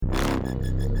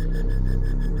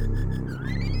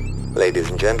Ladies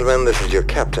and gentlemen, this is your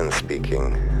captain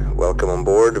speaking. Welcome on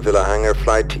board Villa Hangar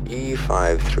Flight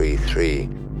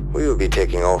E533. We will be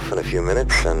taking off in a few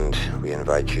minutes, and we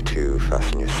invite you to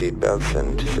fasten your seatbelts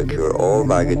and secure all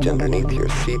baggage underneath your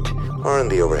seat or in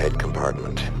the overhead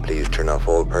compartment. Please turn off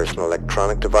all personal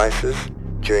electronic devices.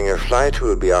 During your flight, we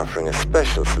will be offering a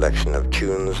special selection of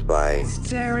tunes by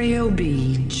Stereo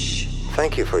Beach.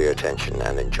 Thank you for your attention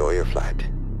and enjoy your flight.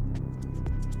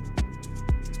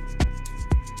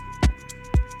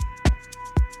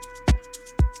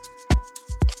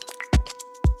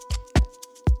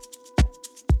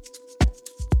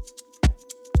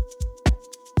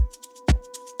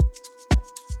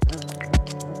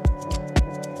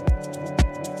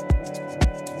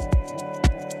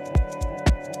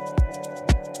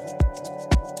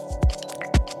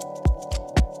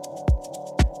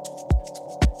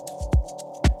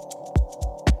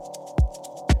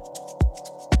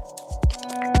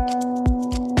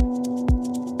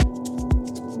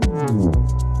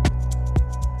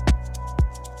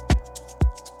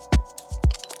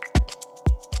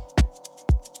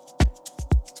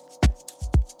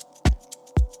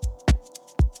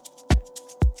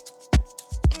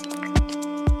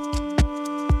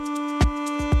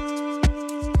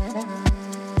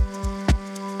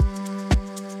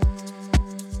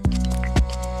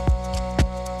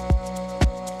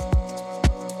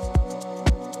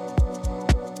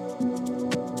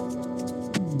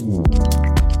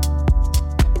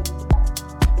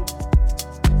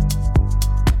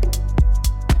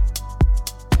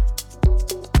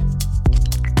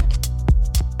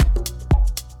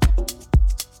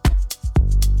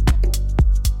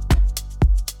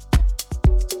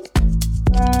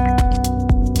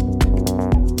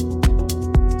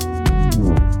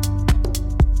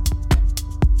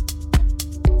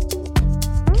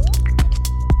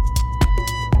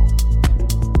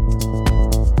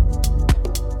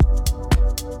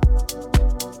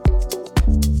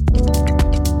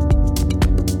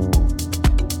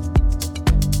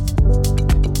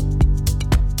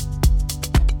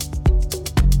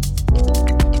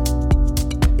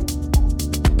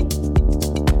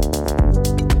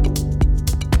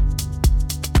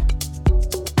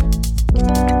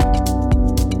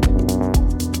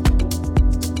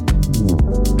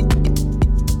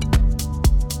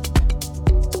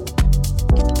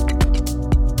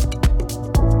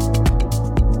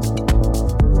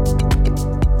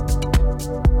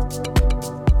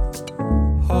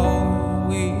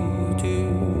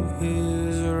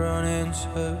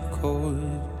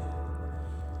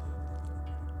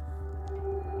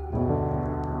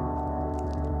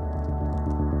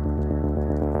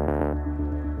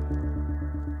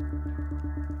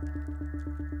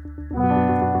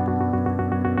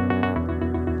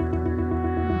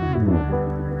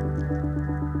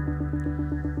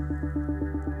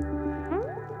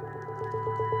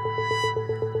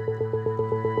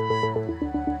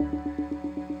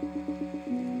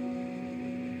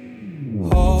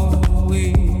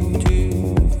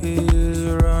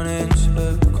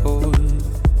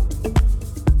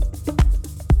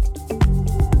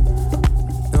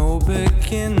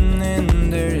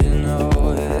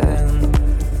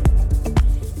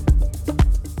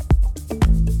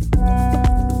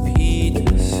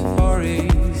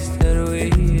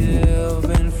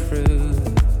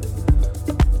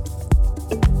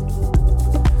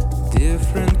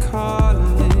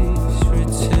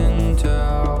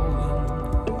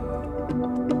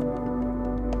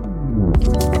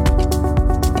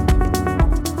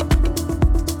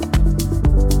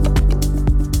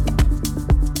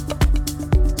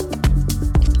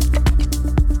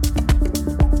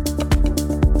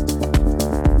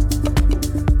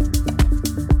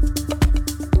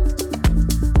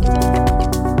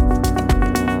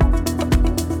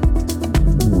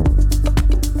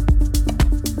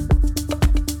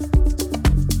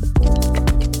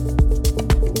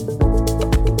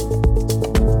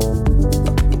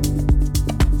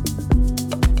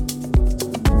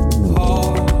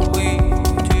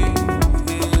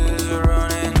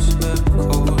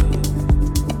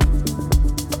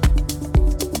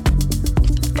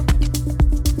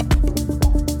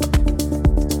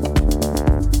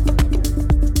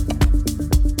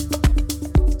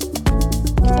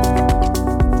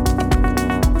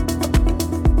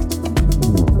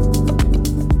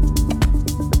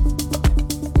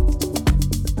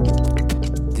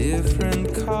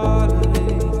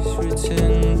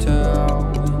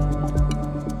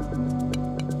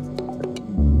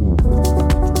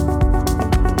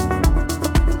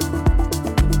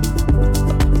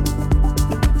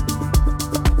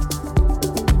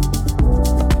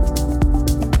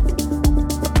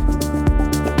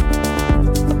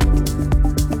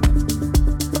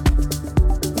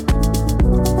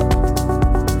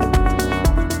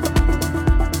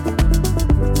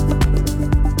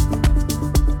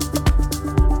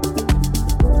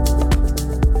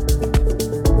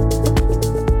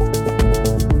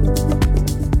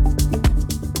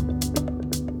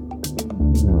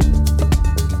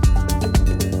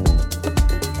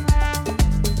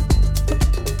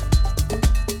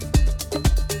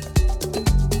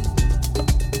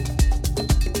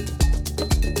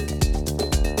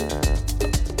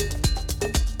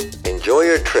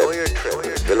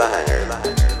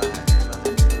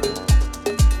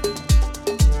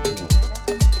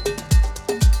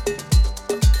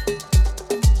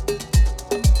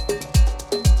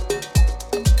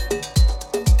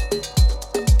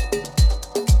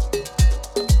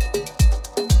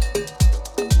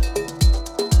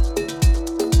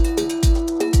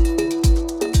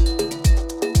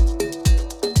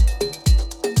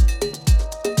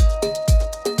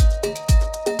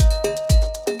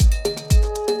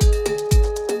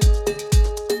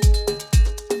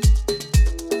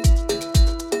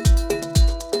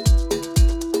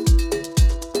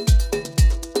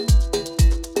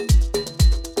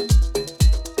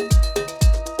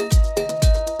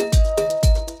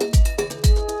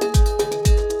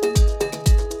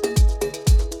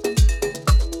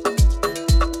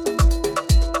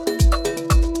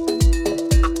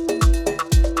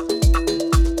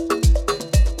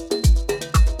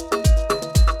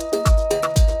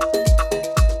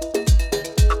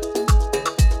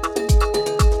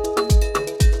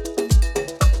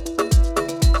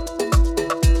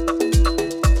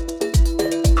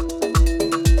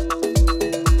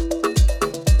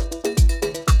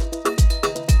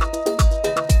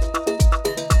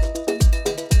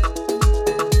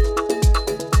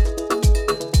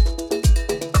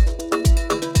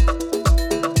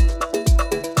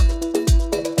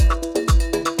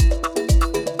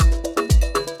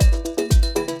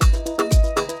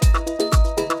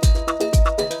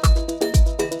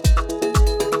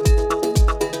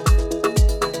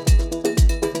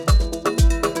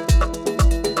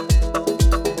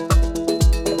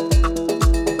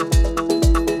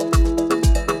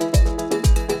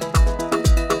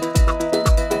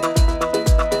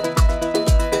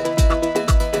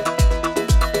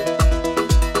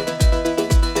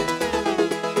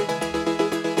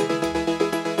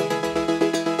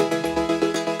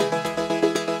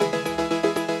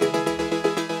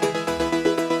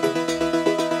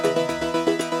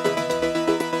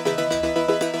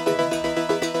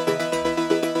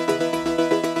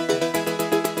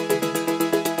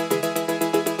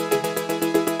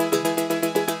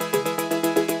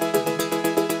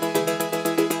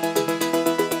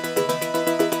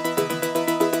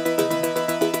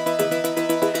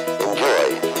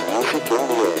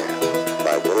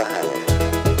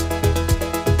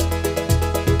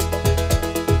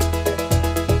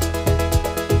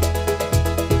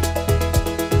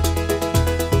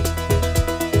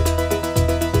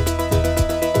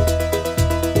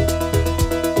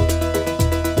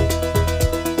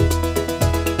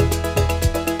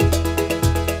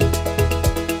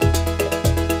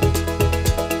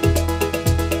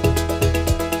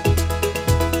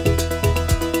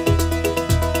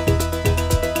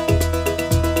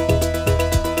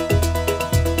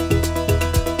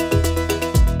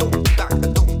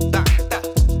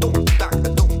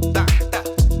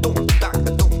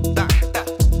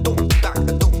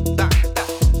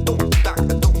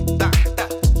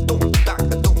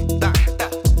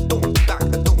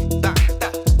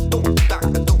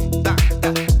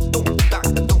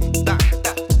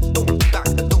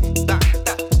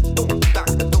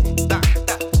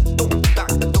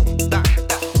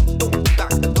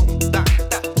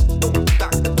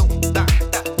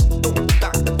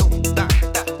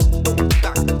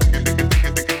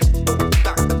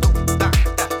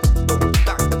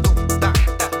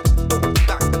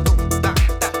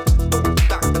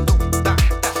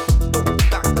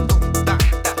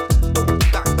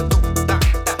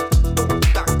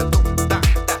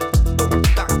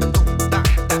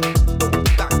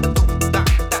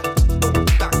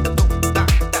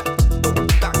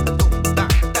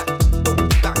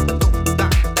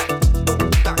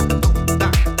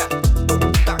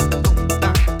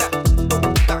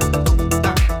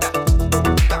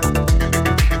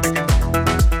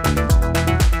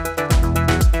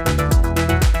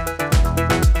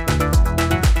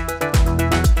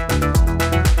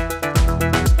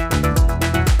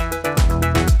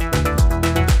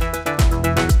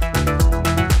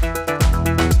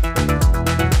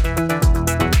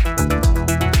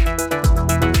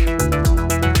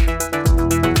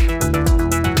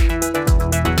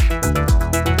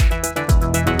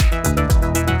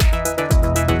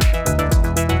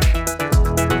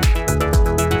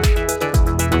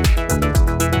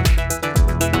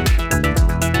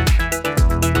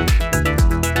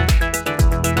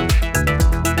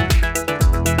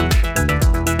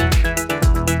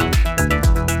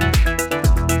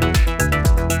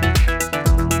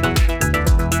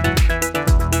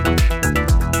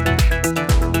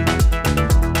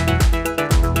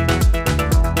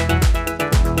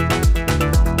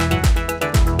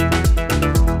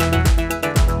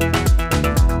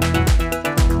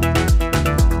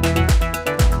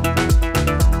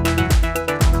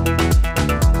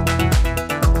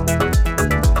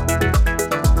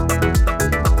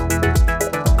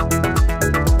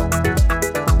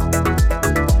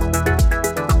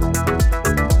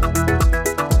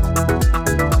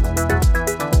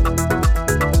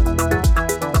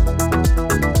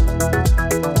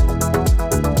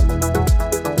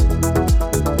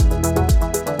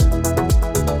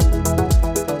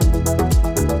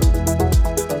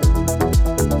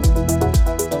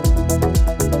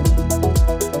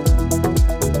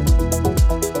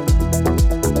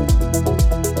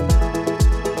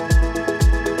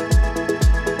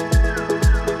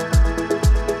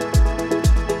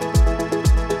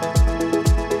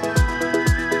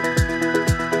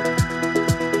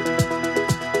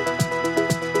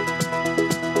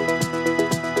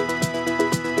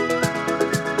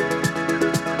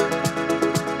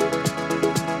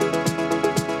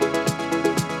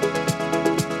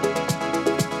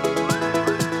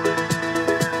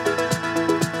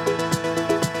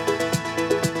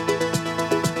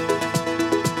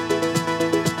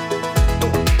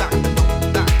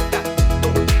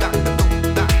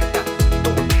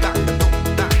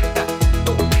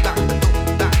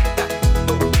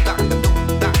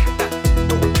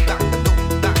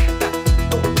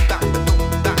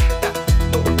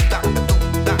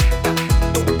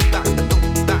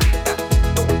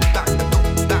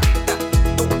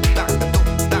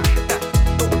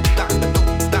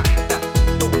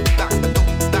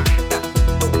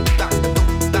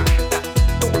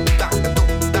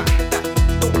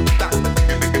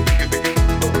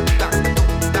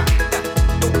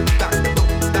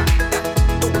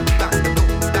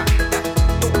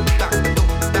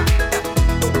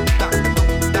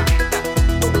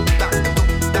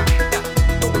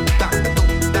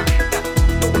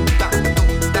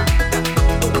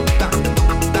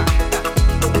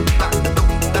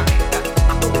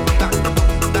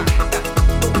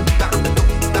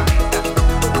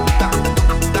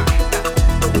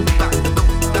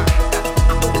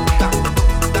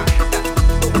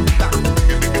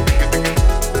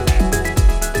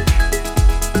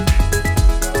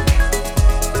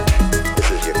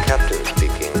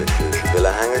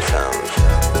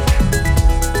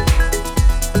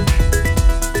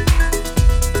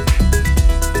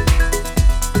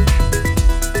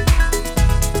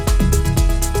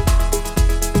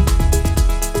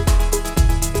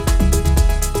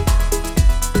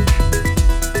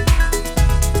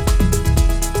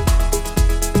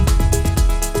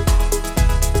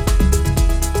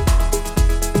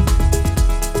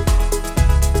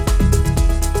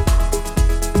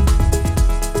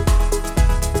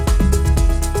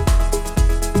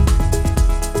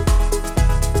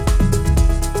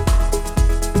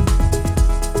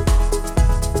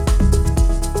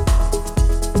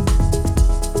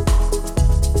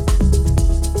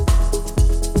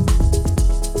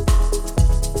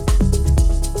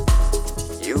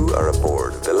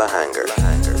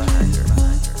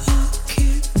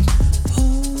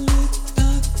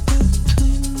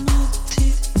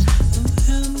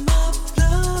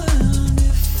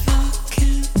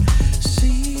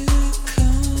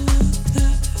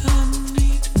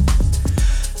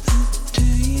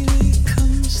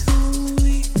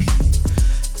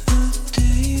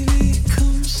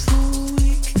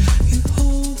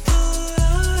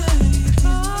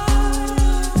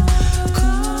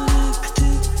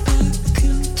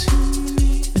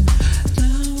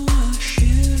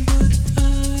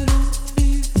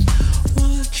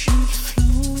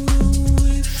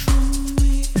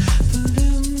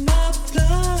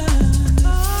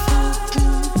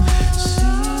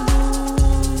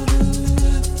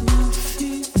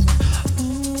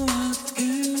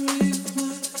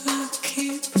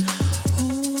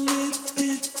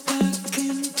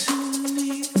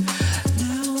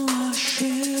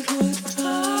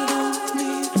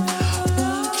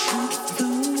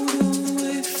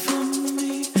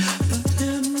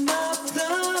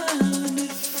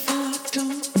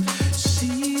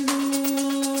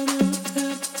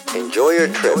 Enjoy your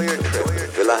trip.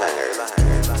 Villa Hanger.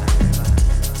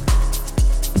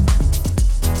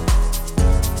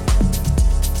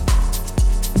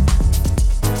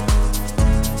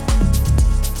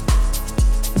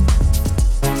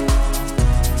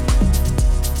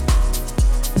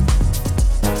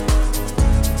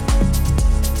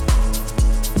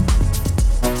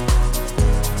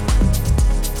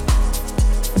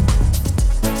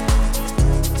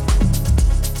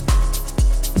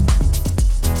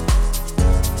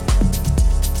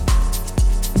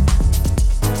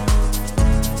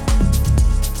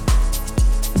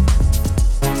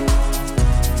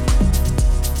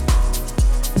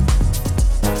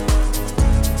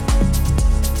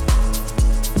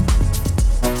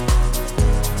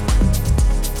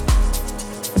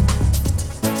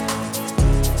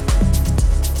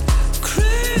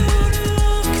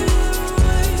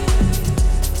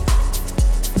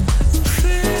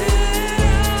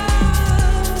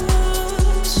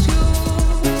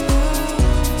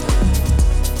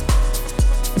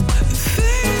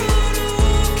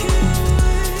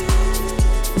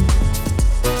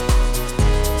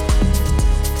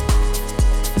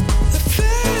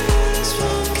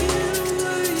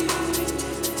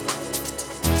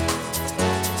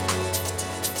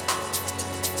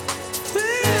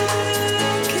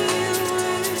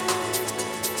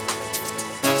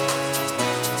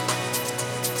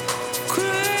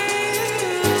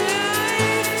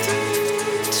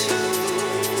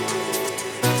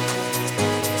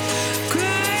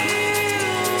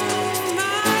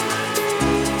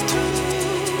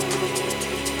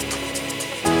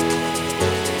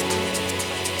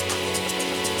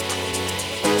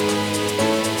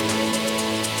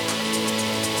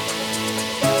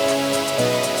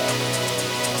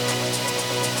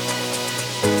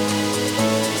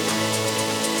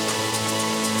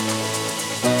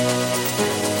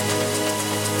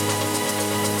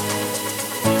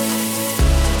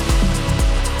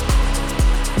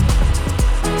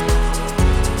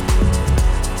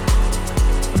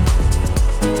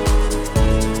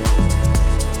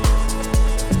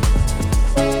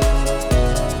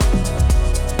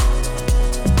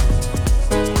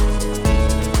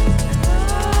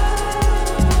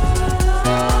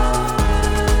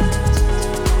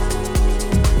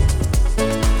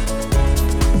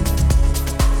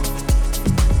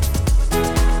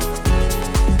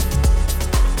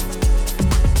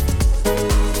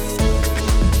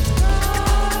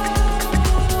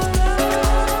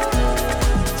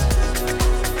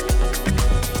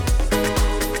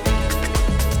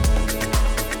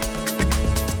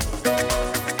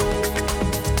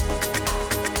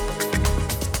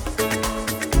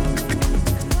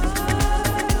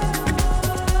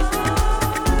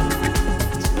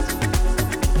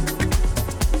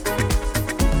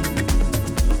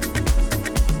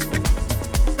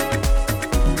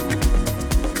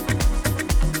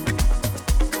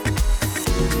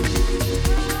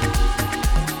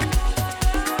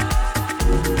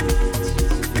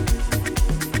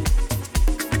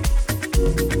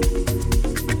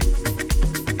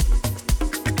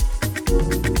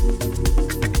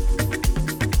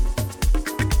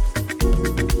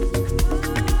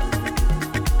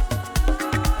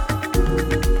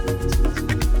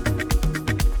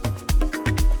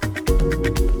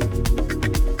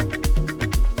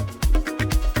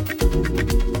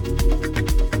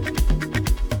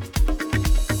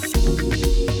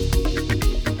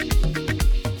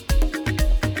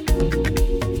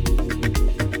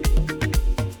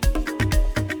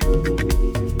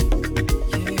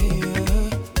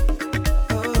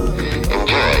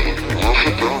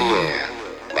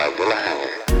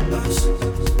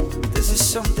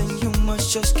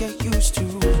 Just get used to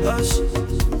us.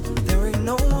 There ain't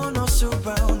no one else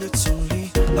around, it's only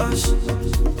us.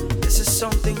 This is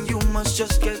something you must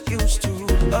just get used to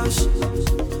us.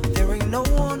 There ain't no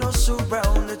one else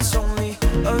around, it's only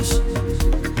us.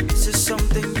 This is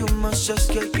something you must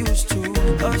just get used to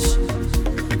us.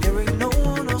 There ain't no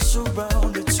one else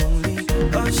around, it's only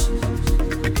us.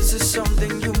 This is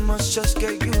something you must just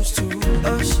get used to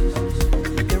us.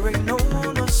 There ain't no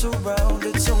one else around,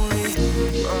 it's only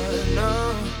right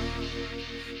now.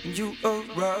 You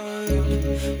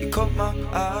arrived, you caught my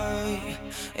eye,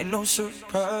 ain't no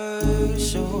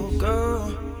surprise, oh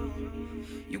girl.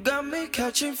 You got me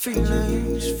catching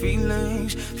feelings,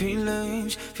 feelings,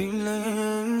 feelings,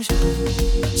 feelings.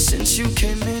 Since you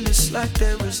came in, it's like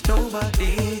there is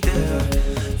nobody there.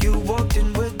 You walked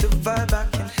in with the vibe, I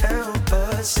can't help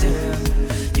but stare.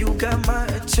 You got my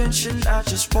attention, I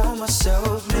just want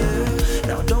myself near.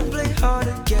 Now don't play hard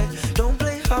to get, don't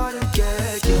play hard to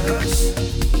get, yes.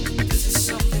 This is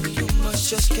something you must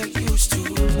just get used to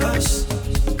us.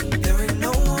 There ain't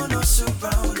no one else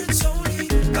around, it's only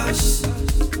us.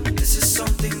 This is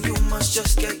something you must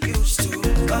just get used to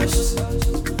us.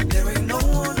 There ain't no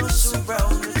one else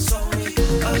around, it's only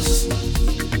us.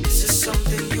 This is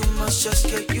something you must just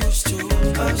get used to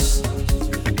us.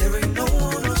 There ain't no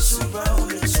one else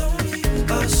around, it's only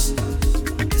us.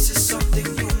 This is something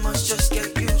you must just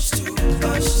get used to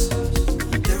us.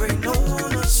 There ain't no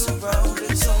one else around,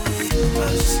 it's only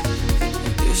us.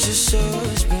 It's just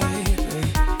us,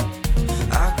 baby.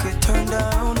 I could turn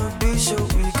down a beat so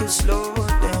we could slow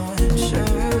down,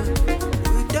 sure.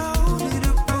 We don't need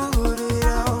to put it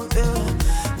out there.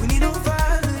 We need no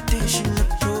validation to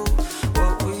prove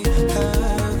what we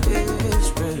have is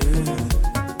real.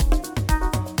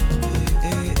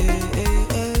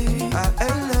 I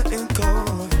ain't letting go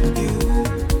of you.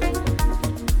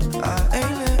 I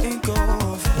ain't letting go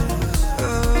of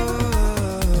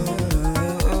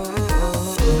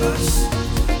us.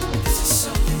 This is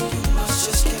something you must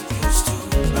just get used to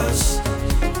us.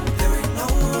 There ain't no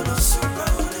one else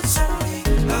around, it's only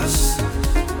us.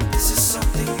 This is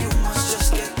something you must just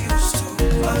get used to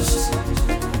us.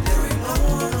 There ain't no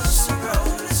one else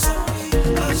around, it's only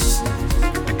us.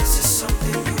 This is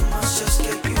something you must just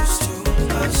get used to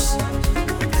us.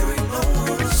 There ain't no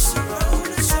one else around,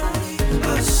 it's only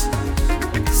us.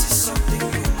 This is something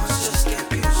you must just get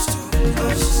used to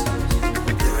us.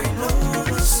 There ain't no one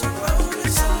else around,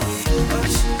 it's only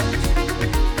us.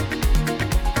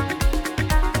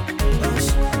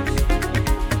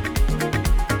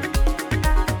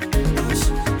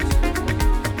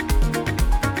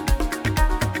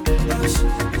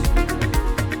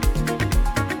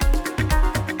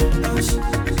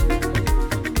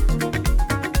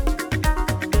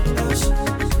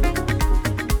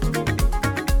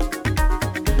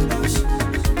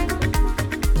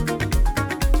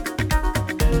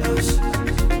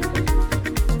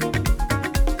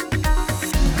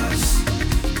 Us.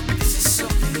 This is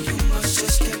something you must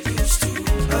just get used to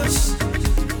us.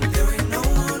 There ain't no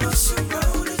one else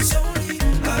around, it's only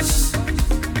us.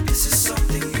 This is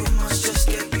something you must just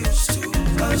get used to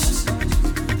us.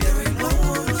 There ain't no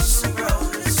one else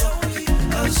around, it's only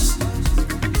us.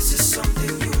 This is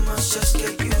something you must just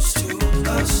get used to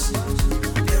us.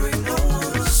 There ain't no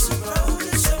one else around,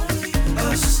 it's only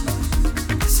us.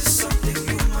 This is something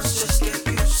you must just get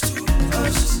used to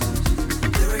us.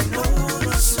 There ain't no one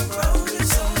else around,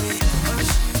 it's only us.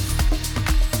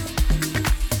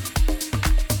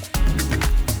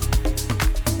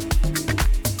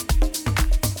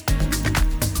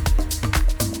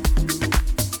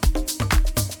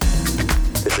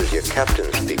 This is your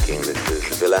captain speaking. This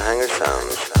is Villa Hanger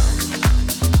Sounds.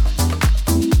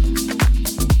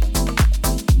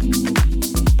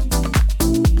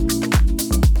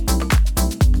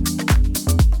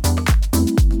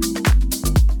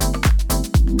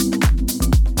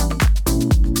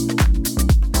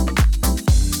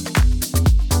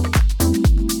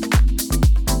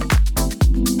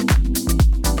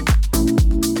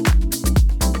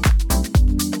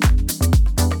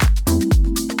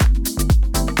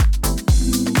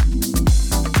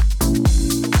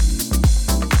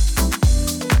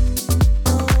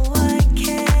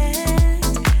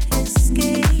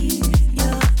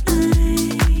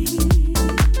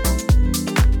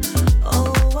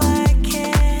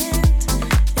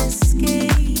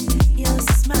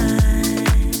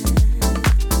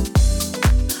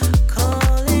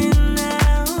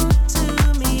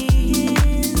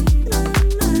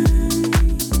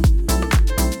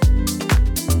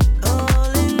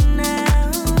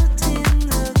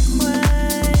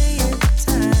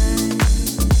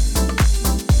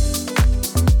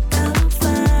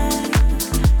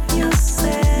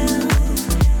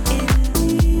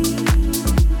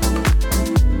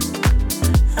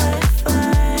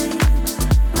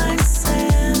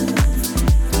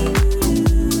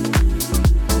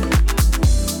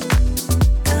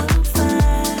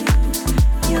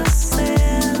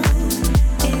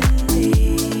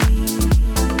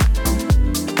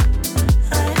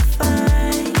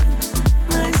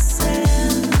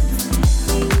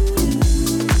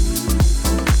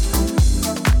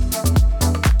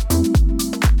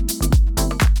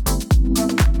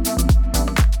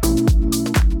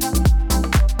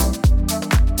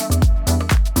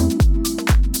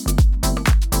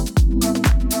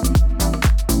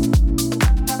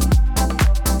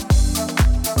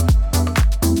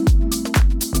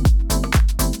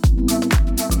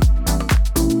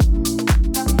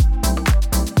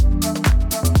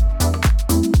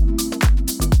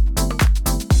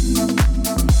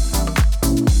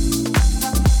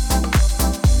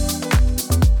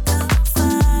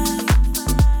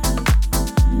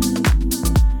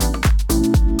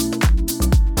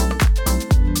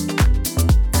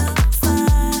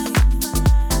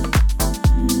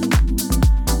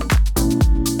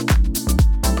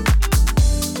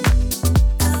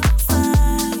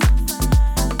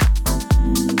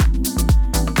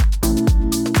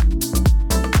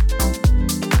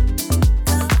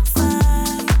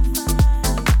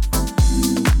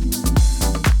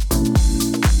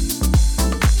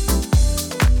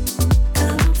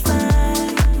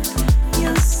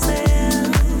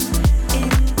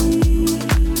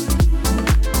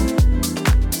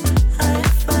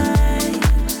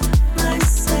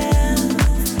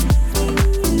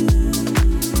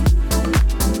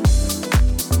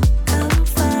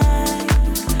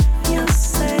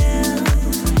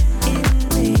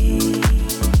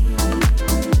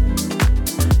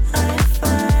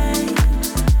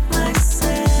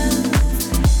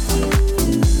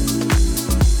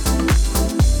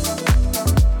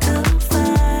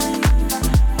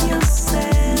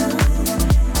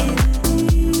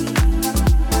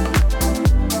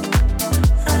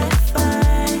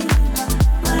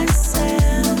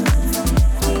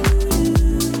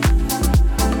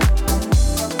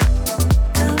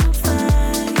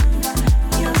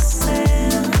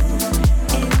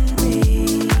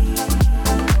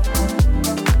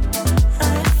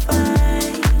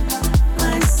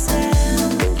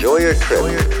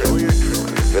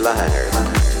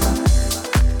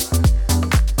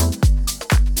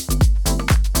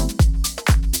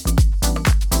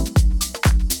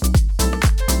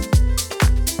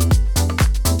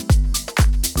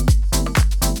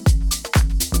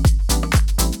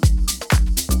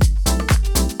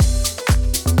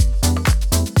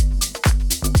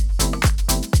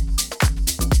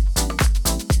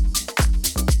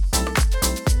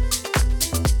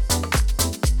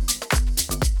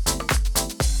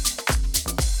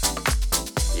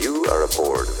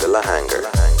 aboard Villa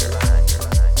Hangar.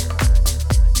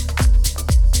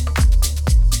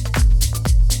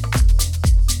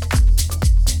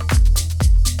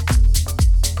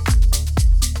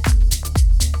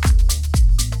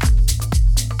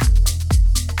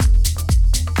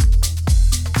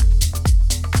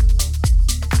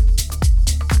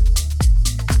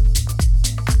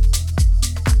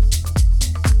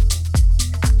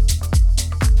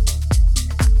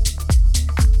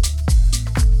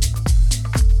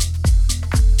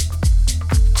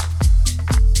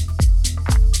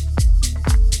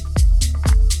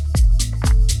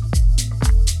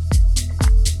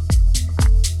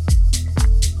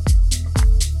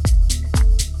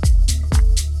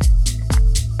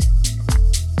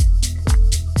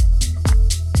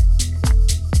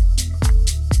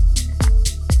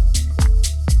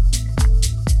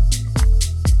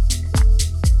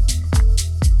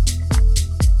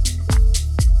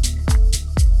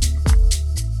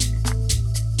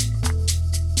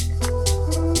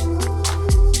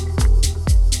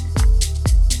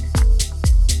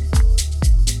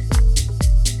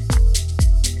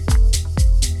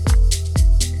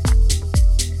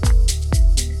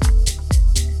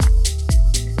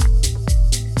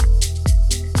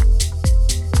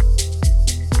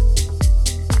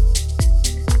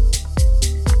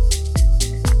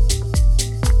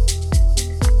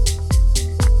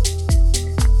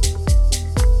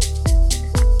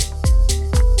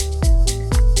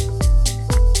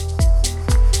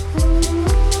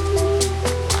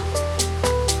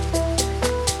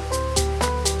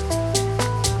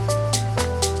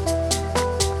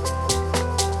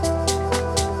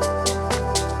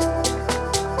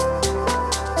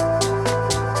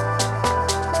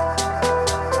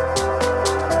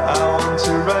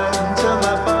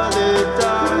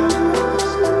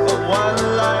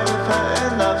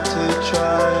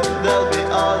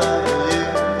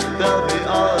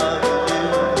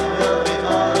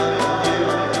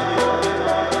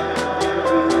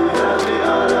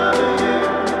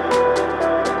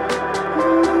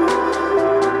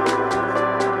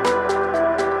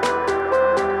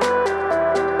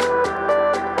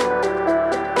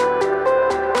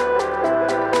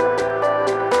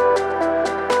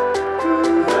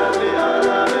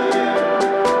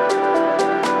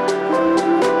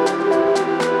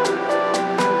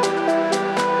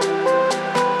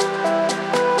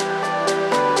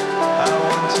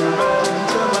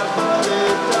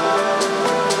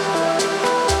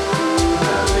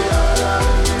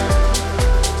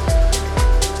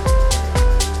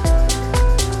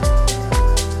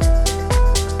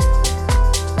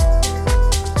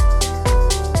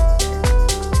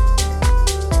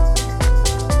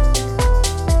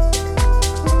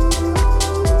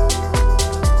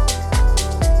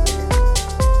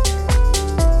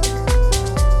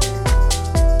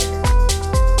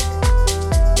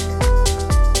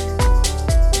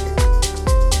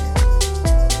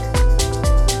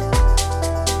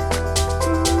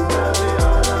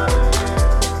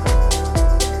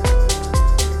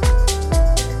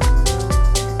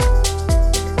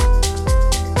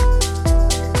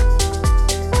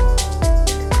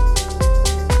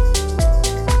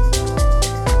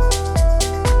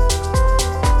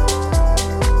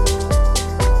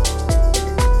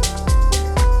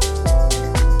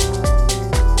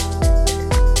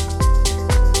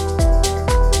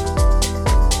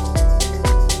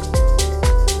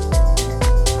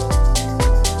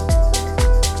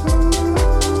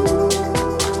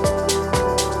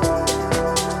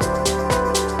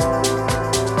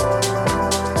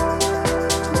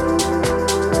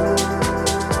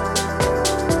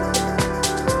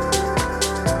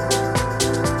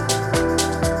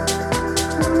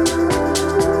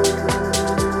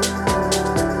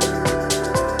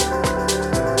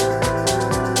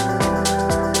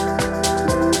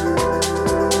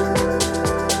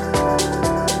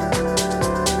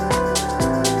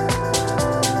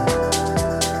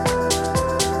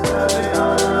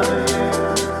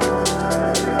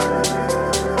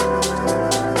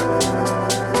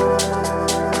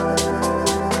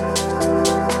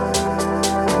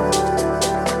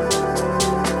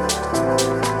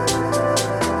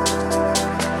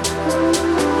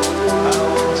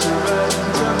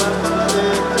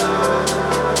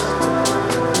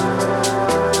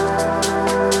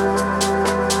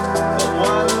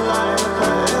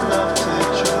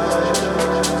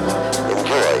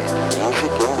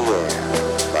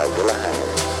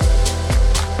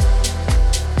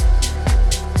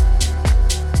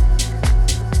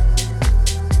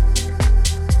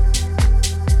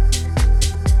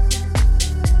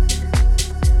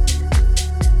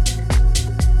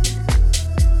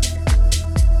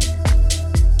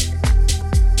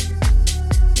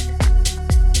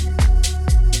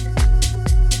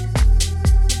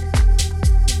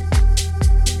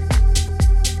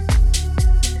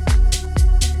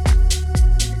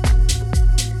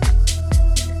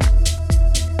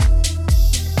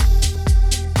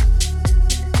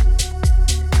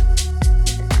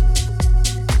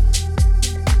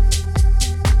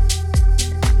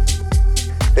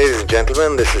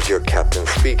 gentlemen, this is your captain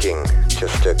speaking.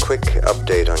 Just a quick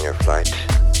update on your flight.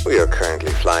 We are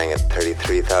currently flying at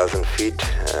 33,000 feet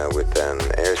with an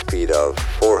airspeed of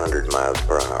 400 miles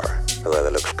per hour. The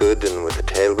weather looks good, and with the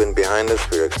tailwind behind us,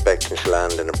 we are expecting to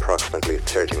land in approximately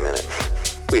 30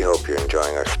 minutes. We hope you're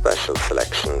enjoying our special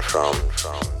selection from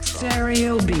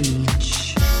Stereo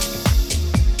Beach.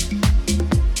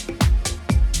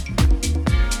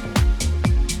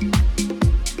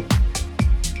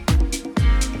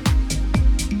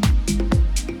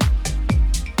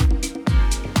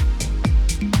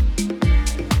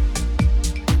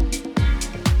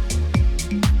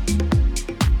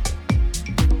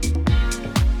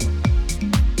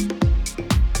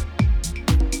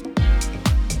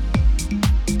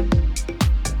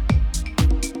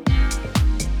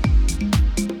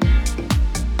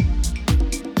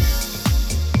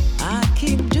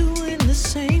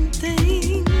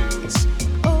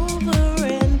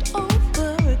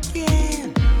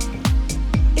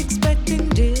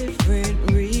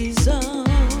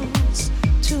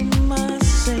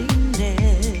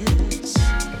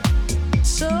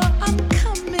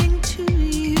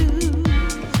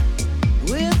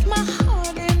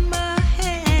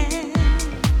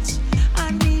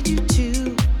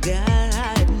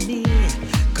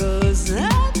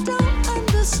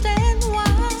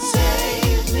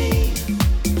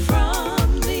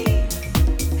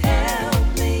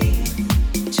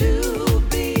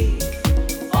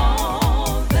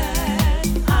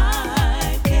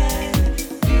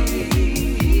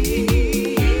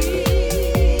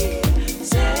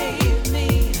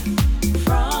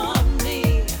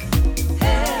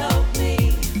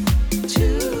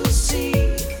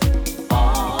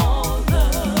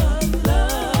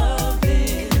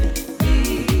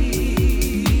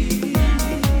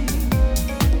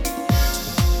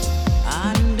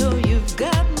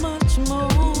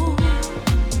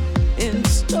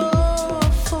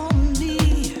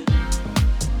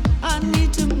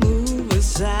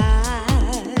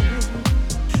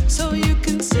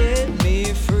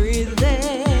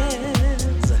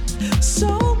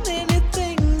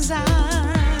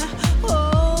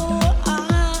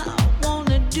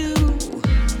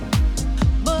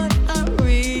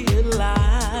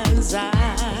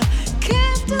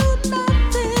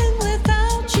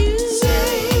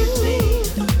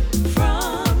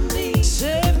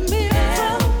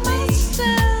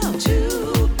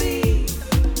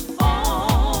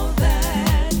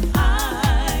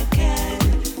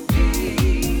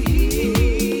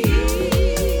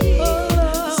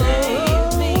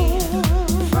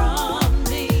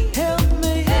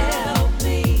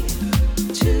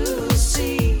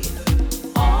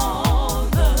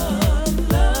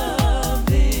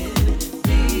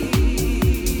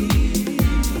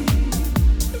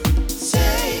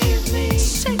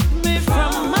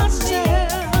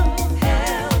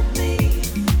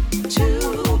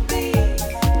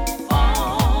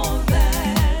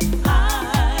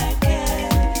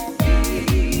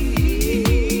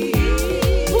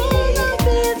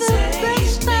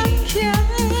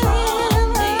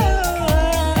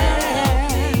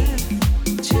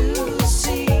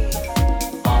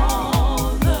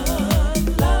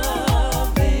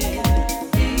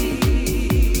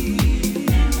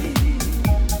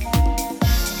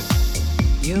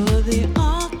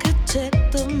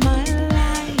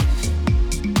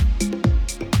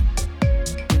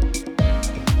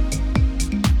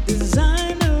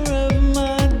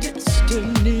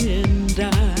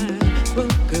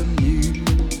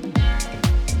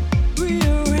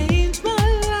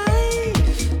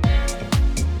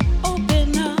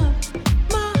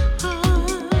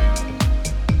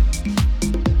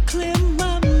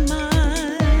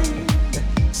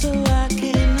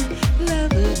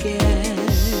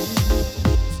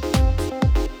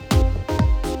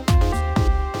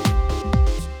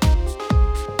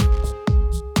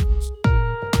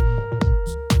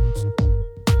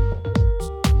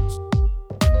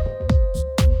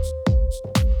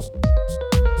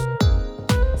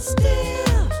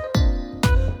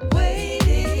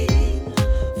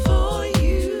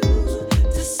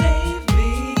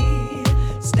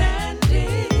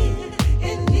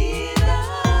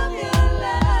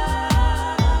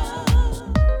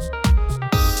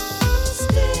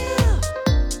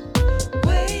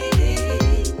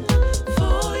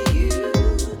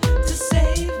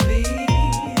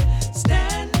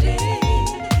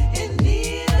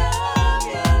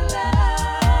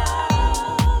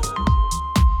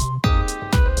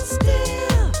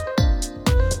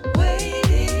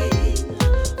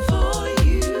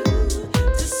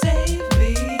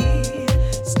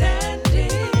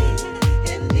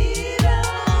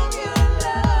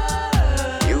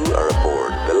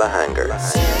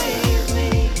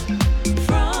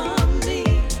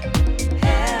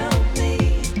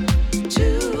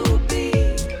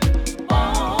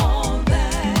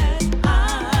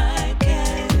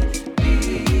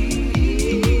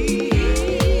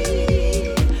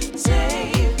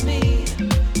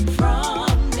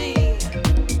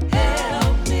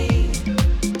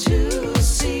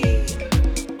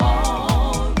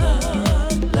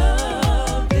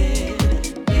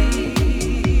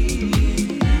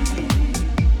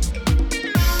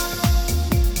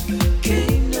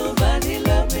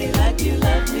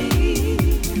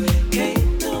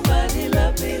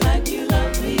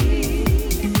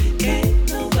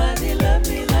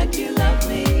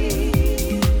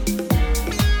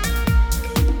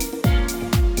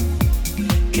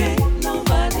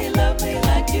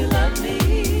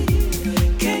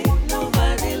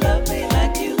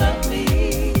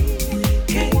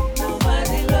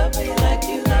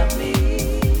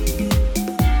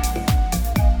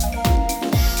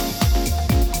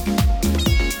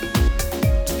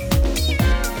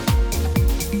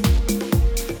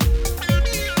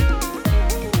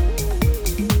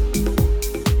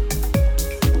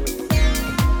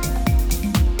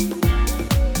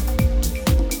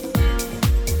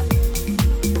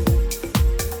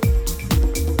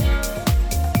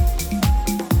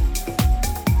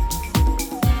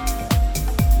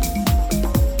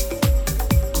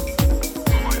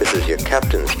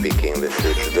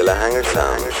 Hanger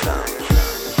Sound.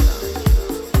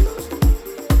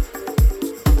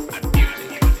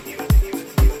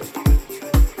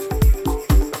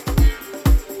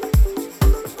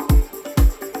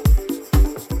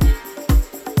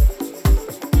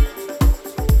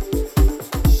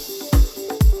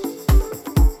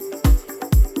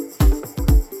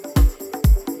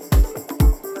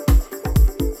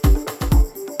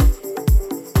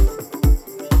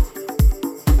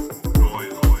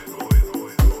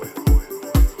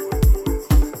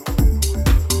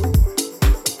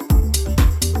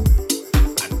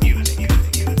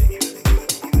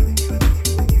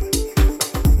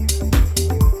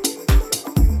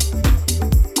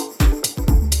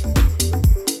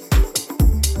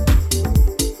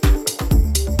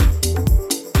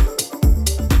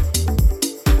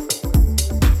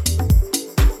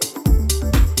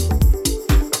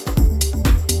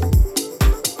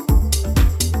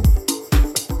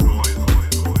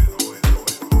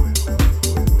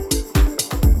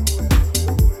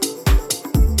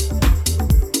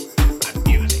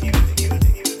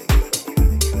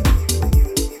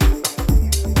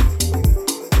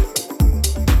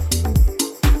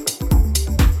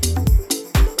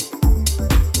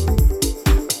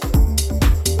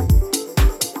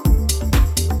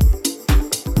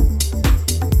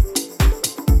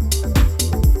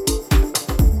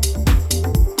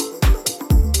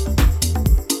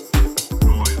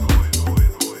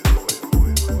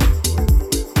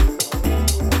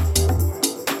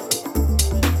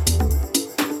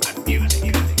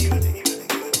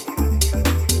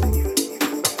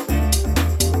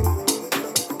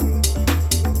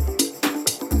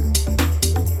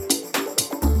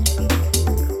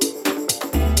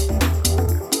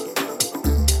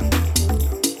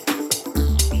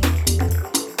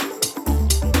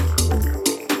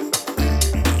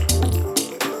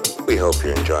 Hope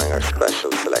you're enjoying our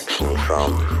special selection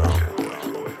from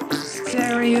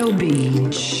Stereo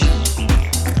Beach.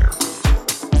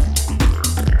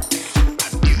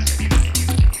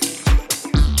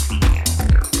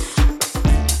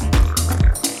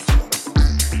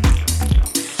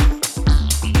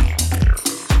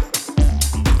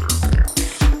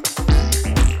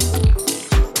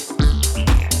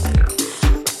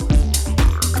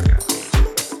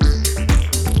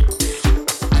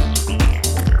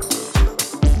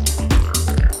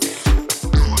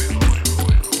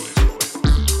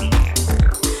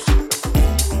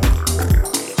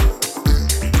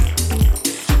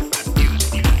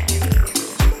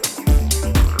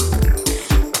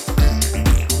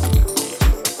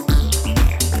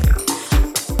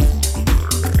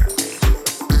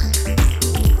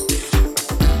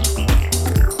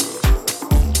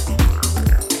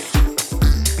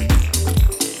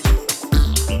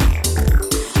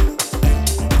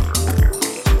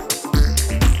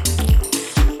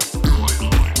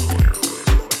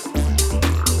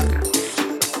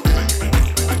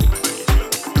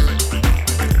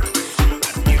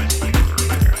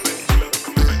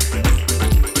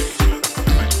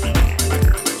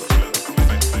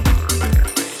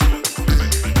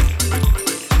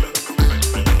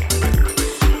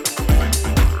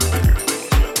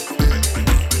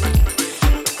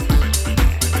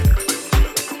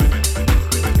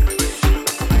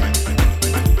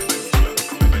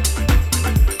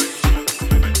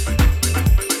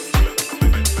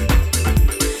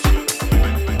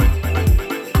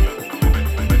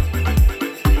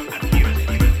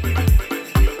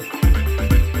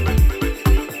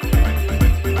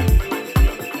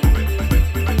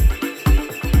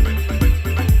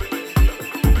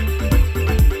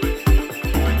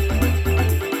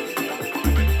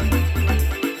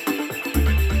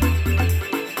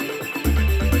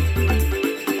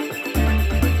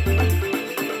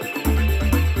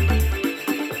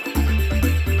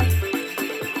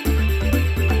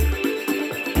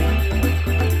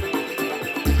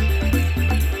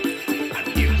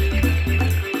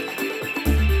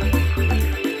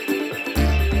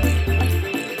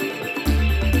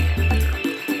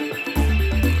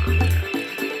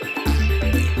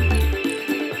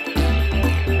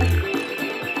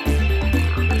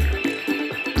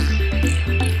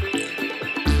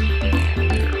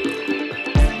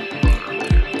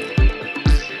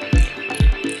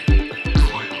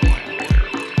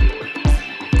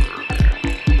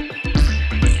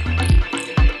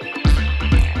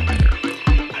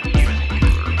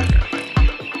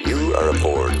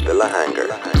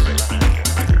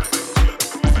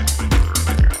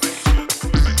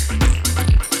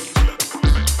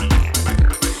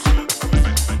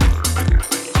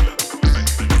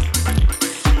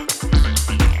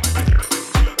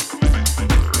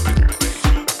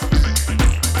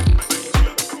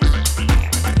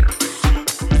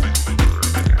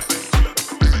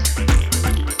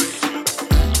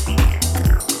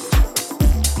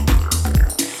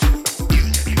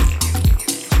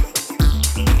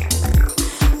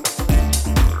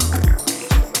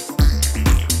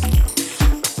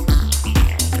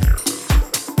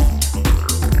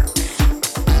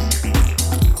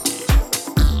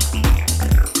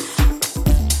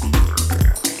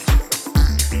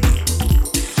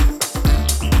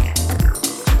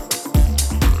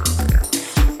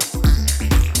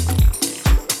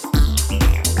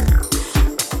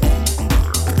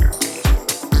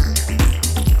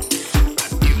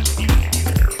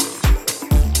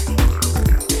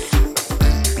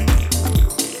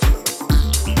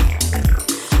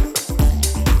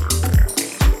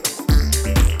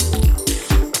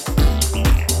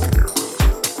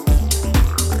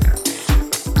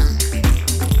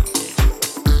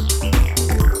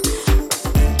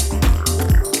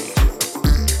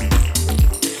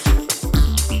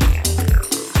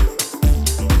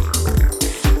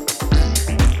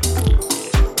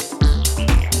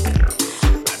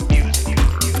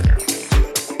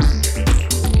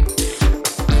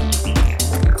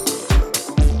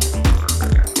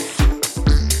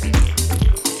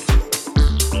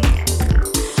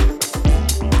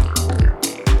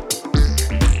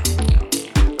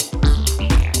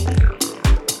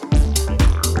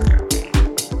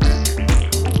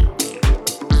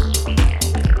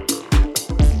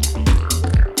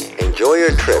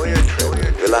 your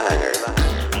trip. Villa Hanger.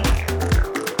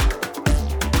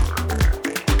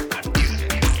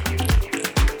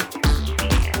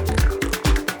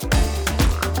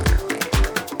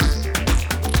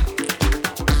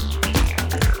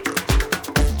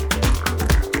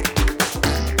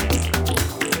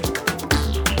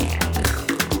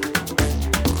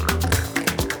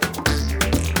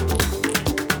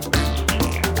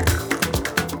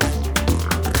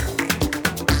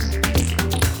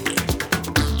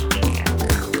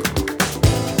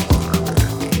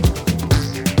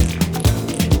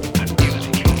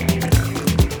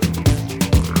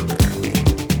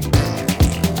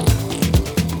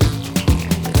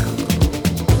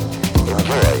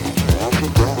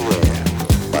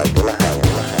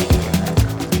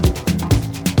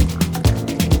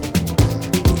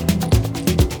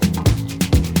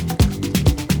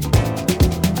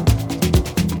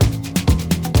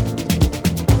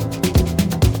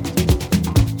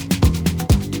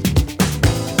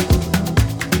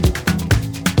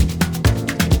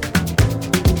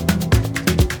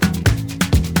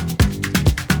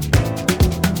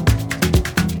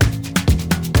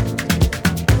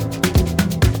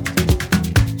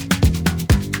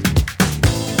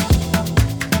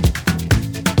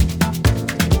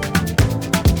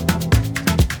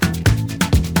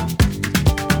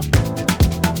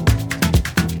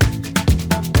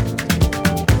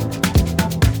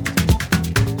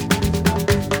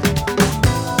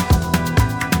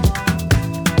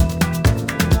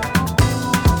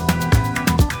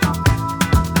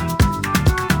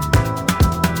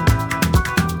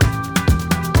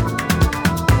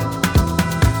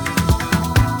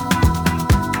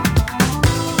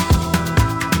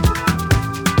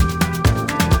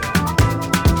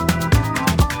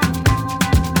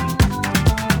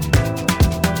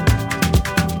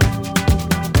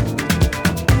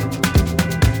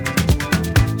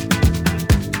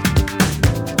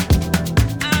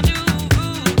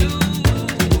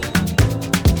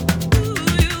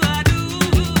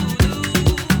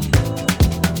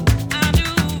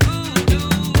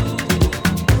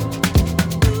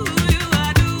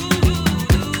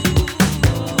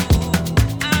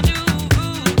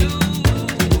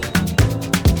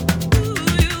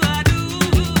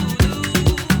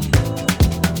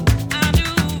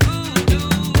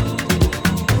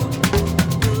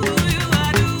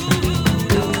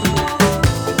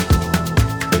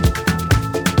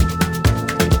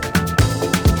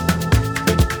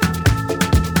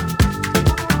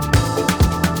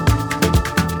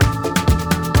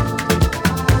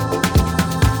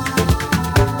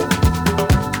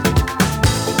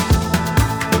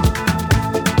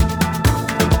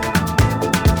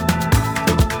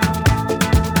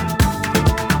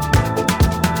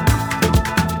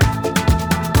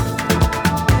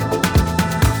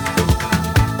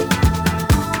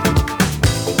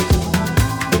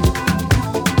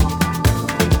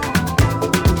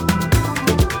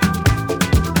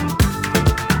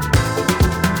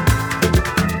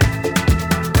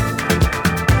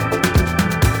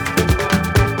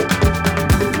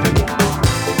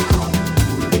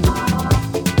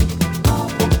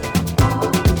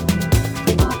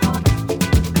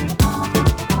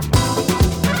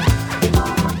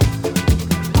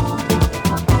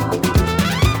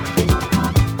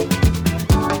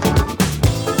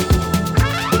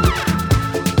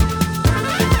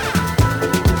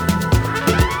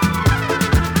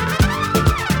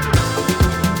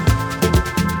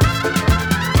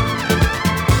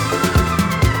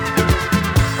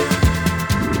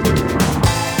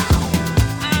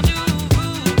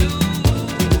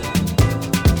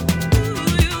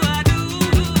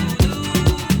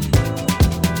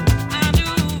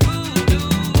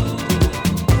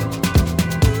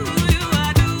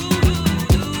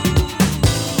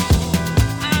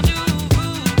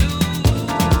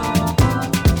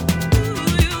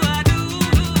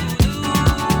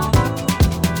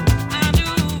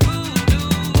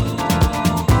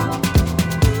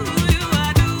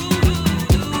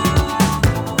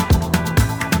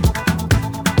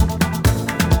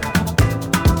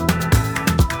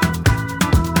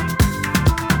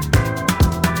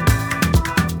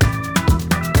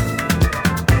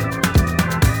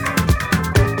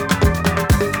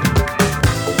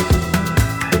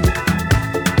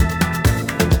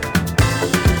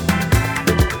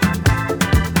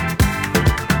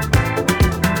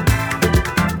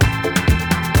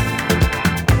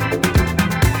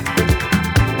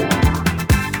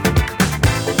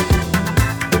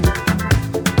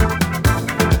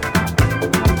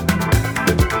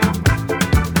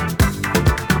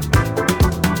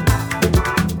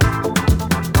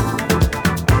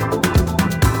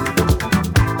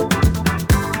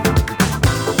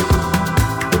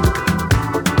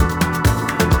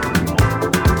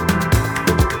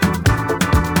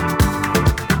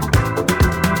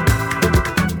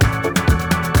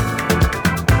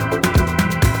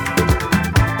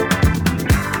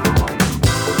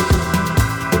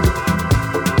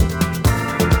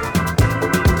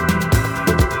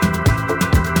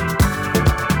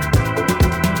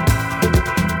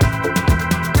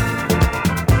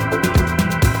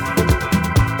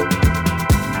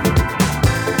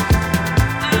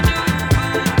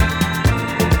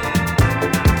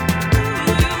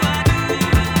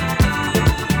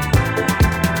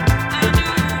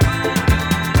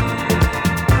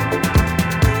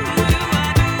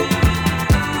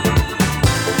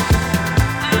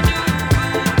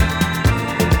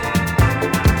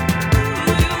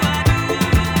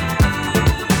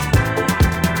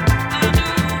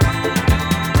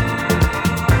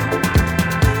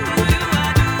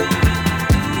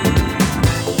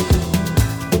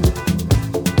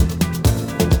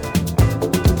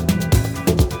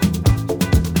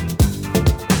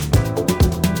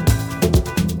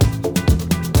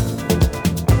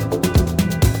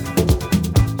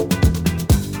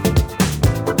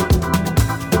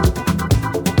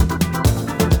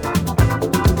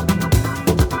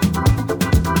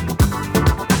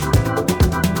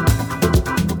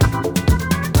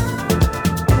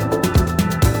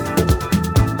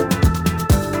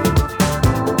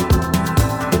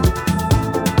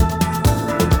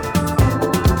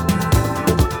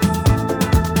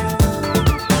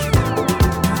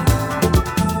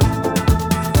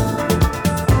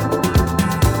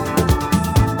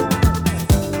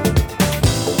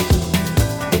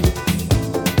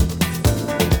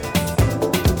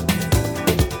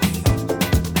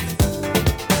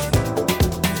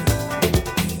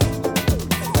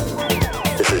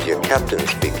 captain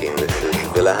speaking. This is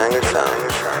Villa Hanger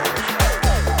Sound.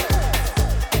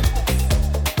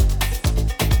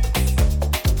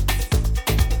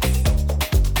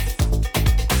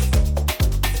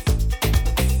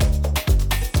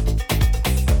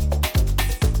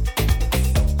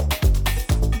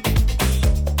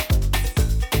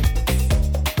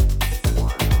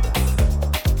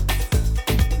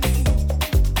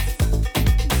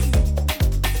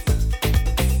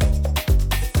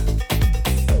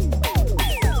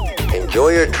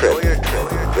 Enjoy your trip,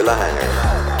 Villa Hanger.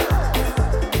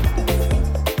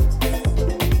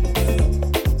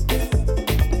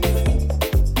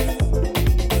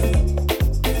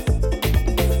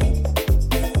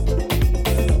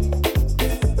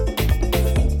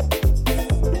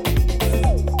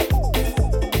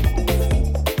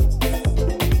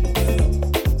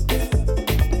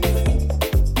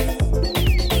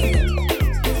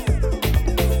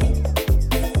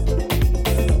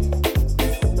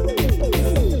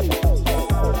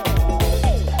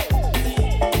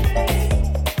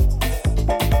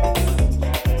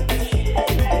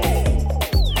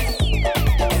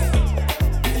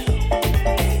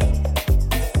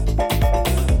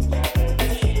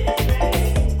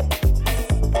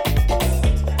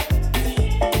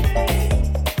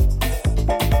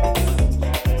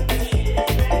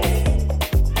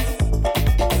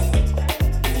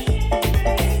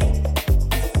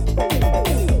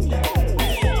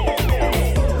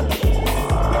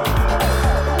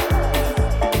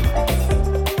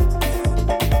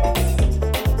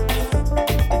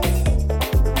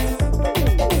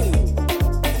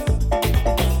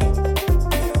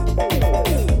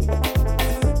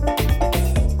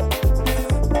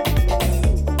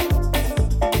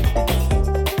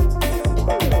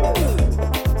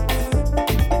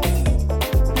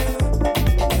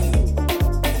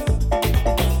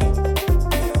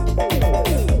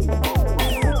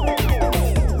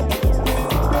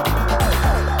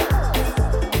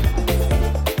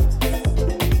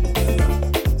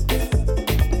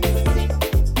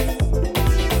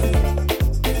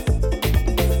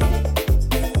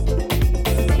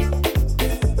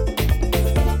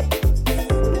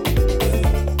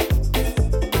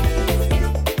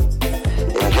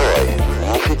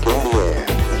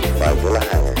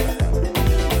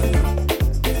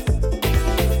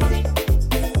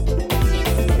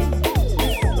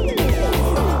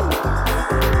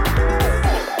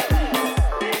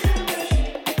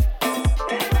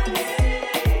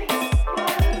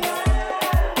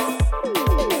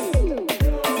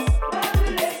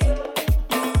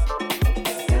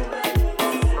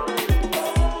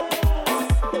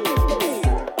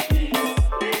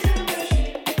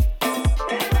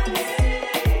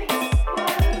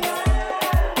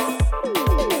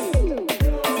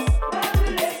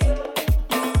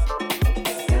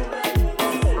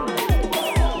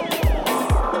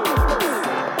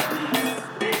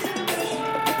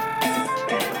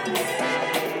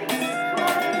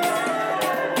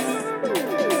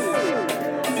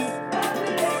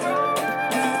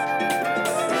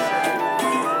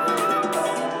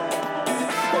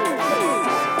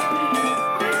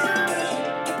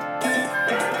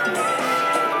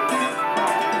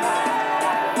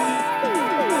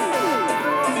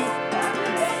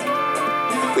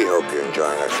 We hope you're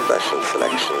enjoying our special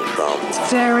selection from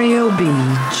Stereo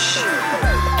Beach.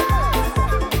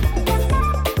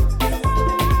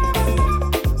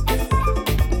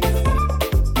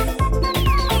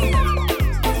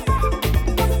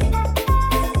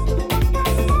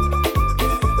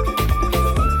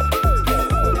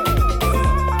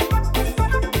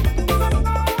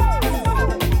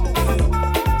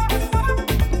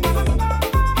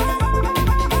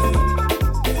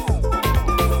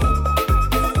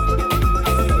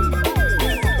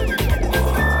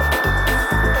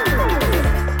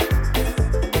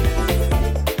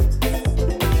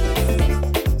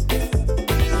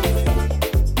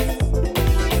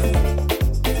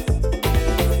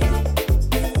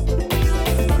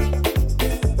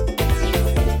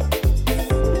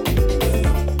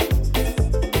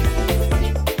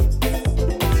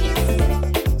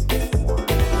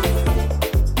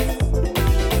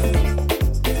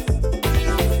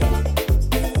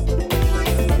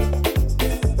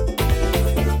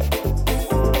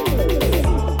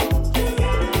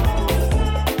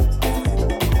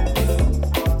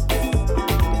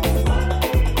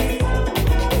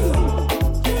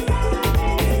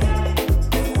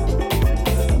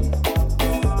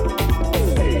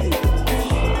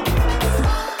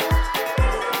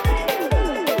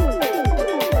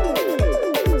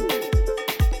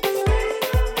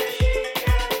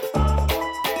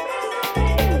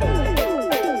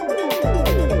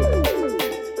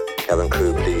 Cabin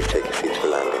crew, please take your seats for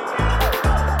landing.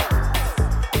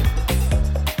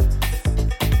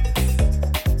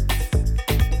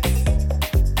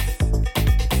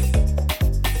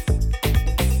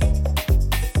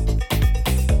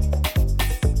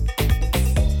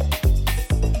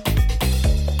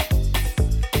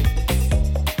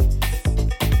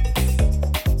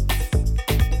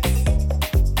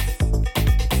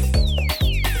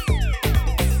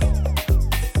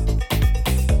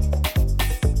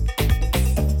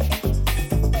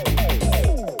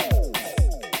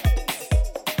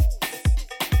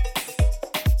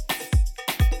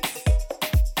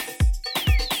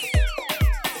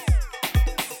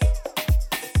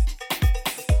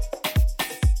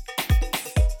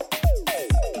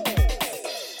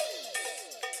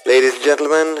 Ladies and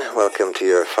gentlemen, welcome to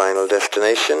your final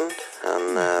destination.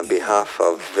 On behalf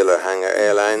of Villa Hanger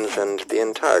Airlines and the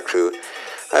entire crew,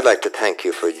 I'd like to thank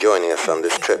you for joining us on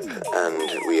this trip,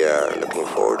 and we are looking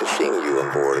forward to seeing you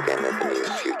on board again in the near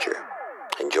future.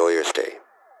 Enjoy your stay.